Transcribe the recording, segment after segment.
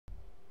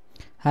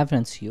Hi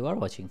friends, you are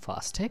watching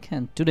Fast Tech,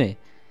 and today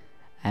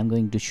I'm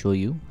going to show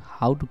you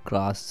how to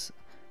cross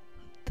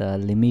the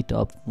limit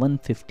of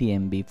 150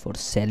 MB for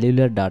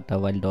cellular data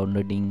while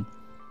downloading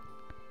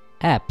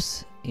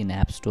apps in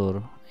App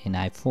Store in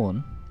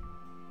iPhone.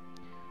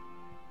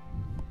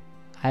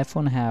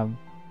 iPhone have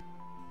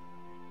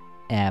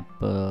app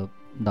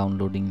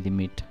downloading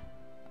limit,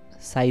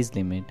 size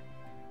limit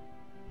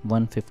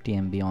 150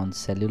 MB on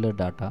cellular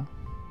data,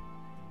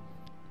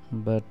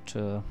 but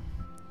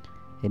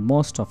in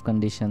most of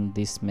condition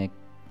this make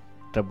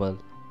trouble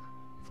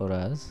for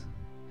us.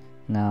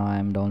 Now I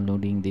am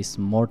downloading this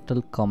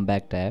Mortal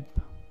Kombat app.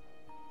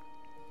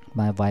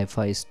 My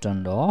Wi-Fi is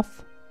turned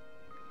off.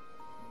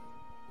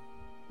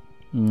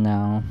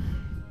 Now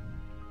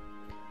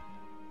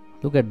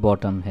look at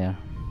bottom here.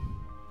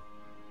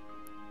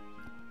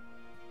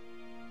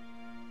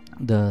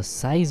 The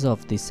size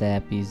of this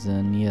app is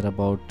near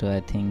about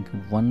I think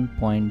 1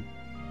 point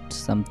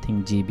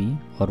something GB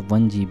or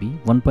 1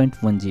 GB,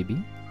 1.1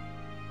 GB.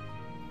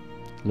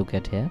 Look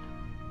at here.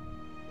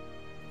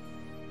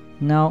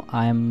 Now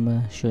I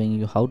am showing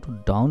you how to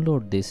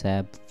download this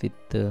app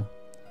with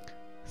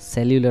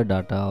cellular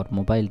data or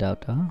mobile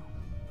data.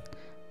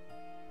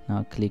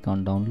 Now click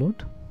on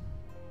download,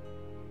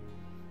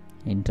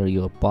 enter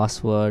your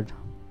password,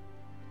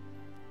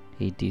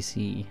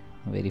 etc,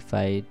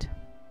 verified.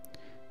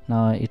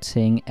 Now it's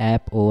saying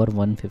app over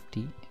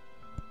 150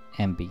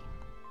 MB.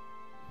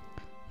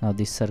 Now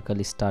this circle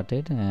is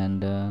started and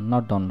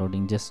not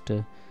downloading, just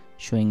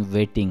showing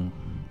waiting,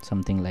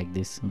 something like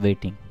this,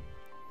 waiting.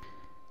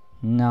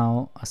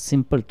 Now a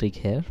simple trick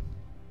here,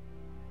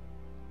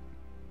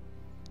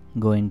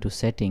 go into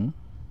setting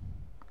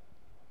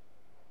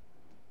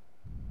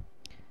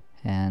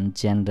and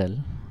general,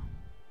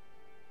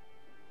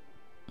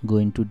 go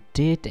into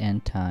date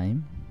and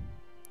time.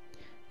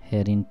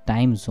 Here in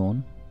time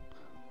zone,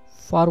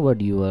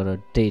 forward your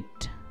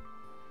date.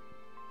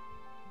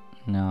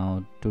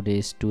 Now today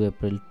is 2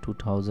 April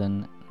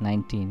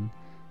 2019.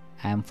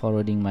 I am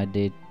forwarding my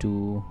date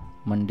to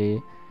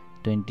Monday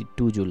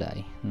 22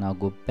 July. Now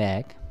go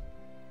back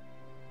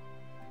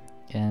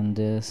and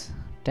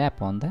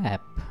tap on the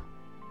app.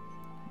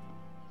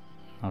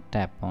 Now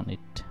tap on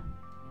it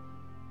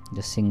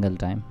just single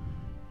time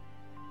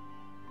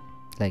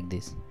like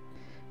this,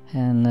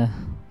 and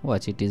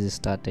watch, it is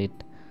started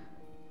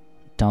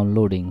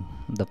downloading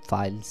the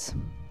files.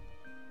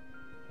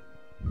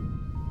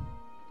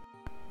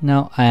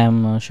 Now I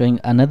am showing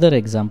another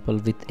example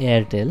with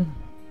Airtel.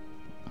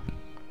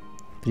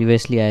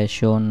 Previously I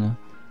shown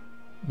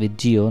with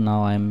Jio,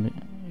 now I am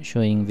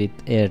showing with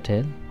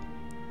Airtel.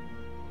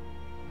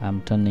 I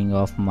am turning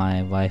off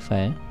my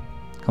Wi-Fi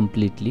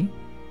completely.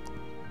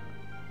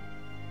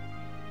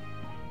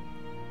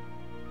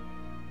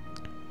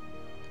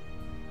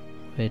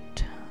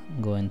 Wait,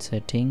 go in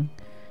setting.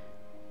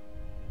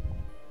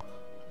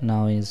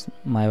 Now is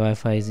my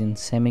Wi-Fi is in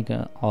semi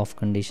off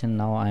condition.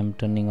 Now I am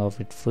turning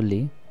off it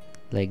fully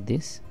like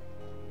this,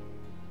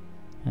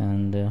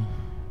 and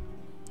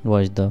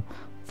watch, the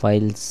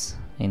files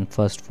in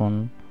first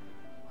phone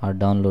are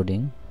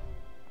downloading.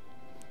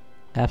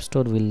 App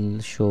Store will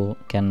show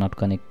cannot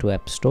connect to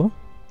App Store,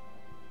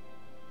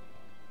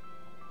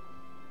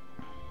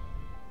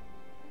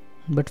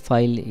 but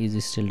file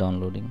is still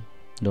downloading.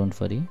 Don't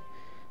worry,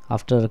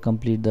 after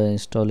complete the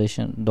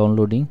installation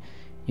downloading,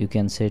 you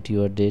can set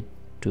your date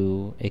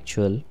to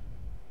actual.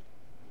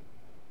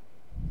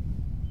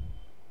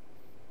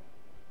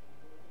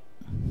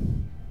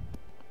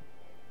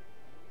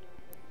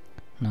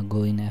 Now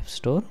go in App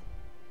Store,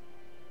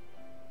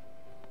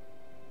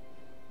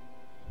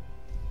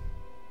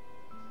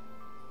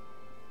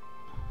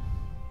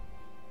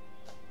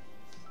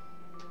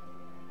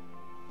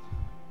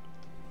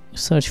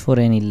 search for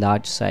any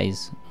large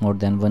size more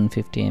than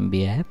 150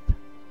 MB app,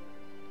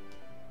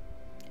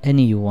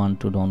 any you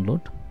want to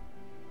download.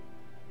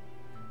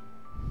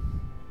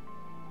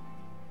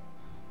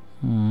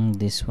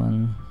 This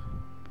one,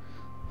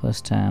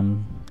 first I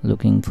am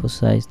looking for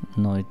size.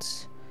 No,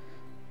 it's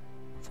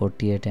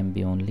 48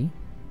 MB only.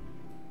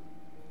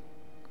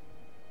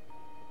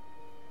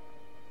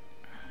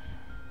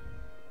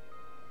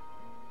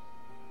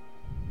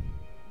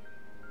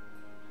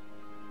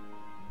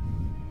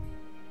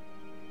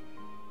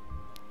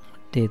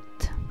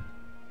 Depth,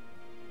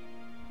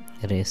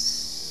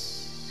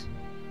 race,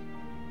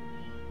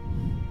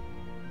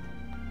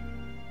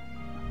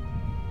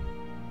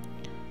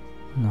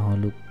 now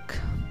look,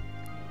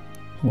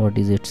 what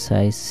is its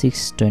size?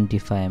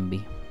 625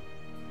 MB.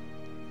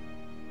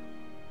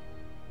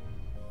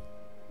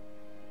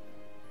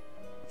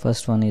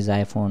 First one is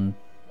iPhone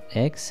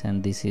X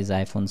and this is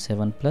iPhone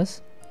 7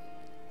 Plus.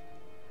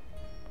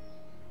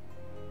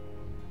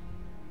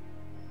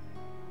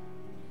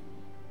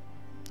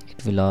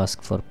 It will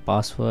ask for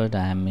password.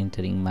 I am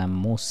entering my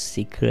most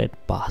secret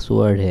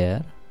password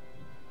here.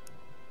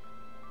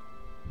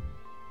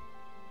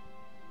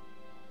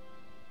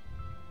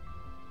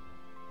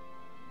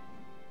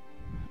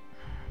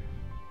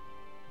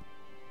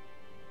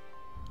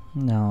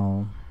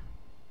 Now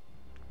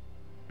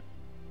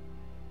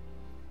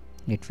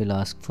it will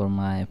ask for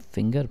my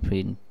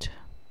fingerprint.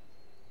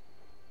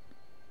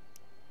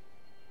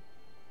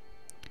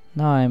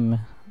 Now I'm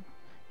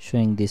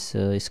showing this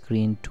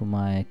screen to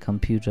my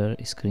computer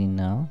screen.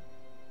 Now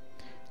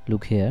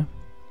look here,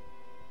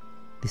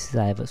 this is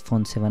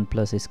iPhone 7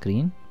 Plus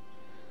screen.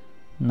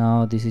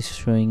 Now this is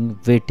showing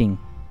waiting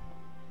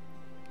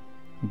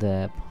the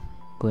app.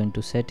 Go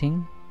into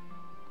setting,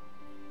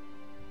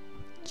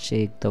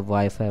 check the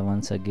Wi-Fi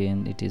once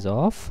again, it is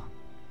off.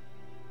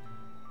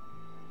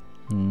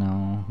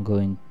 Now go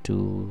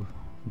into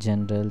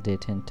general,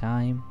 date and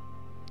time,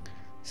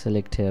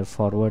 select here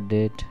forward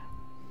date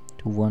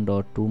to 1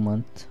 or 2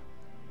 months.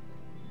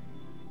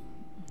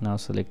 Now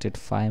select it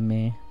 5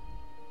 May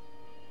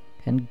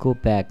and go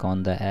back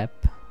on the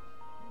app,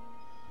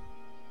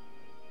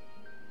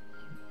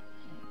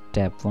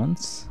 tap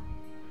once.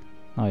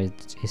 Now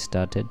it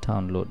started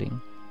downloading.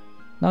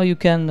 Now you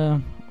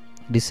can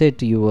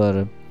reset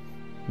your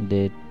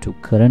date to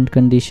current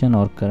condition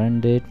or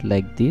current date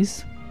like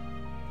this.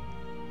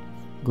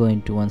 Go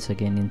into once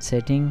again in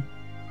setting,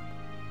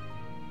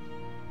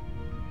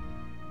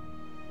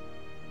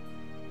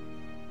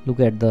 look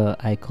at the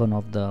icon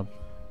of the,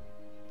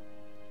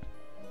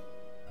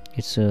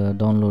 it's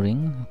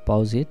downloading,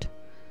 pause it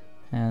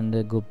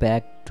and go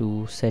back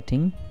to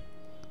setting,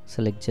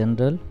 select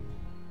general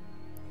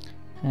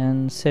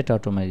and set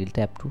automatically,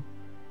 tap 2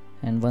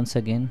 and once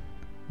again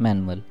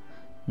manual.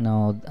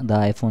 Now the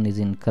iPhone is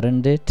in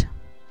current date.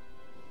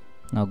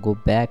 Now go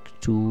back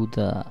to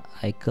the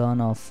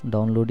icon of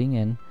downloading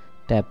and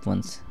tap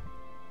once.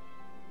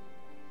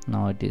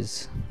 Now it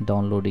is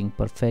downloading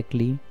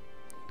perfectly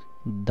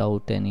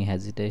without any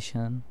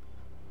hesitation.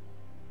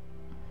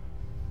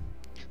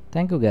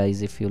 Thank you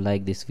guys. If you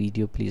like this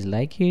video, please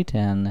like it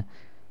and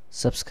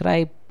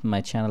subscribe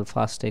my channel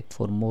Fast Tech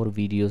for more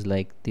videos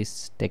like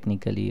this,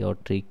 technically or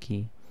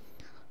tricky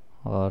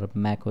or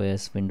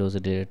macOS Windows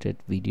related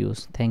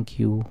videos. Thank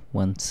you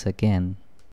once again.